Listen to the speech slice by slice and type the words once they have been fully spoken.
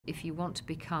If you want to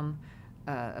become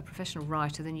a professional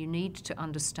writer, then you need to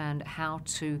understand how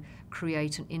to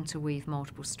create and interweave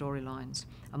multiple storylines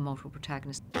and multiple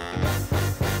protagonists.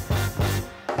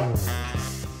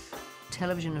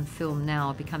 Television and film now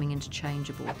are becoming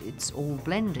interchangeable. It's all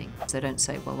blending. So they don't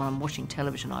say, well, when I'm watching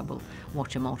television, I will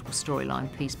watch a multiple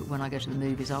storyline piece, but when I go to the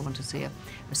movies, I want to see a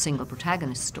single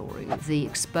protagonist story. The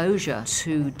exposure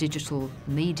to digital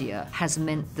media has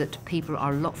meant that people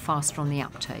are a lot faster on the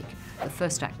uptake. The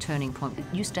first act turning point, it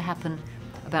used to happen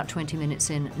about 20 minutes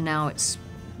in, now it's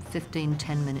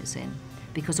 10 minutes in,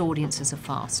 because audiences are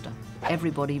faster.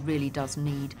 Everybody really does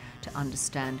need to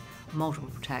understand multiple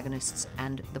protagonists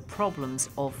and the problems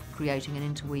of creating and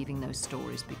interweaving those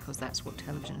stories, because that's what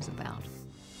television is about.